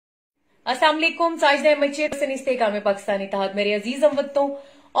अस्सलाम वालेकुम साजदा मचे सनिस्तेकाम पाकिस्तानी तहत मेरे अजीज हमवतनों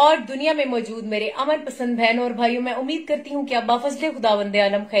और दुनिया में मौजूद मेरे अमन पसंद बहनों और भाइयों, मैं उम्मीद करती हूँ कि आप बाफजले खुदावंदे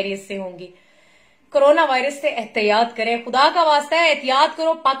आलम खैरियत से होंगे। कोरोना वायरस से एहतियात करें, खुदा का वास्ता है एहतियात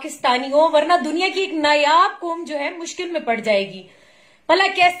करो पाकिस्तानियों, वरना दुनिया की एक नायाब कौम जो है मुश्किल में पड़ जाएगी। भला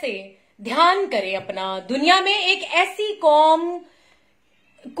कैसे? ध्यान करें अपना। दुनिया में एक ऐसी कौम,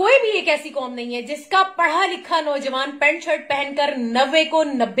 कोई भी एक ऐसी कौम नहीं है जिसका पढ़ा लिखा नौजवान पैंट शर्ट पहनकर 90 को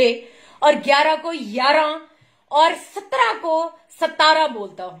 90 और 11 को 11 और 17 को 17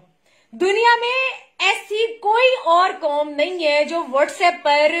 बोलता हो। दुनिया में ऐसी कोई और कौम नहीं है जो व्हाट्सएप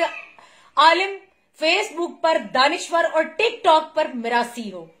पर आलिम, फेसबुक पर दानिश्वर और टिकटॉक पर मिरासी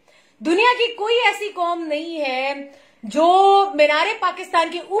हो। दुनिया की कोई ऐसी कौम नहीं है जो मीनारे पाकिस्तान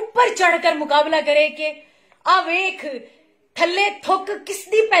के ऊपर चढ़कर मुकाबला करे कि अब एक थल्ले थुक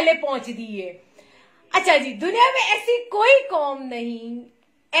किसदी पहले पहुंच दी है। अच्छा जी, दुनिया में ऐसी कोई कौम नहीं।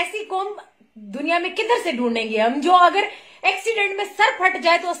 ऐसी कौम दुनिया में किधर से ढूंढेंगे हम, जो अगर एक्सीडेंट में सर फट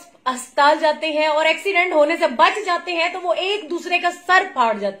जाए तो अस्पताल जाते हैं और एक्सीडेंट होने से बच जाते हैं तो वो एक दूसरे का सर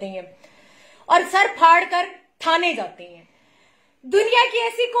फाड़ जाते हैं और सर फाड़ कर थाने जाते हैं। दुनिया की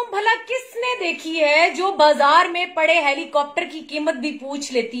ऐसी कौम भला किसने देखी है जो बाजार में पड़े हेलीकॉप्टर की कीमत भी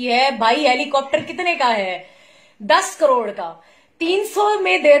पूछ लेती है? भाई हेलीकॉप्टर कितने का है? 10 करोड़ का। 300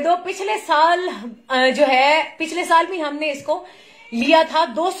 में दे दो। पिछले साल पिछले साल भी हमने इसको लिया था,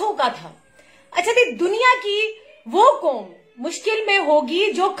 200 का था। अच्छा जी, दुनिया की वो कौम मुश्किल में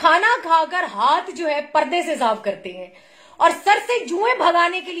होगी जो खाना खाकर हाथ जो है पर्दे से साफ करते हैं और सर से जुएं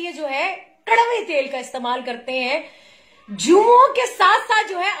भगाने के लिए जो है कड़वे तेल का इस्तेमाल करते हैं। जुओं के साथ साथ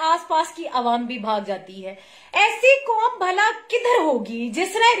जो है आसपास की आवाम भी भाग जाती है। ऐसी कौम भला किधर होगी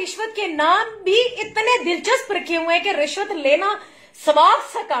जिसने रिश्वत के नाम भी इतने दिलचस्प रखे हुए हैं कि रिश्वत लेना सवाब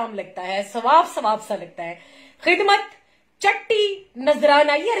सा काम लगता है, सवाब सा लगता है। खिदमत, चट्टी,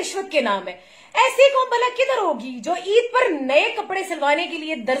 नजराना, ये रिश्वत के नाम है। ऐसी कौम भला किधर होगी जो ईद पर नए कपड़े सिलवाने के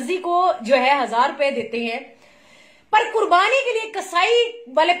लिए दर्जी को जो है 1000 रुपए देते हैं, पर कुर्बानी के लिए कसाई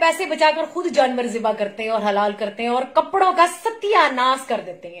वाले पैसे बचाकर खुद जानवर जिबा करते हैं और हलाल करते हैं और कपड़ों का सत्यानाश कर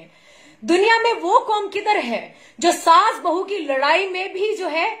देते हैं। दुनिया में वो कौम किधर है जो सास बहू की लड़ाई में भी जो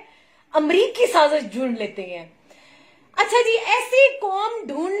है अमरीकी साजिश ढूंढ लेते हैं। अच्छा जी, ऐसी कौम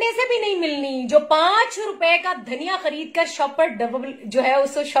ढूंढने से भी नहीं मिलनी जो 5 रुपए का धनिया खरीद कर शॉपर डबल जो है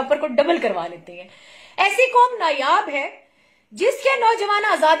उस शॉपर को डबल करवा लेते हैं। ऐसी कौम नायाब है जिसके नौजवान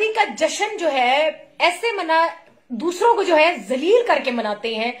आजादी का जश्न जो है ऐसे दूसरों को जो है जलील करके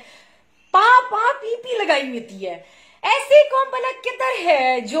मनाते हैं, पी पी लगाई होती है। ऐसी कौम भला किधर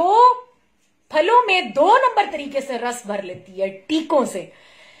है जो फलों में 2 नंबर तरीके से रस भर लेती है, टीकों से।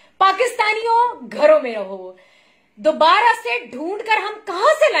 पाकिस्तानियों, घरों में रहो। दोबारा से ढूंढ कर हम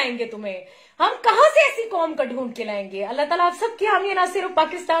कहां से लाएंगे तुम्हें? हम कहां से ऐसी कौम का ढूंढ के लाएंगे? अल्लाह ताला आप सबकी हामी नासिर।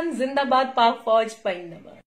 पाकिस्तान जिंदाबाद, पाक फौज पाइंदाबाद।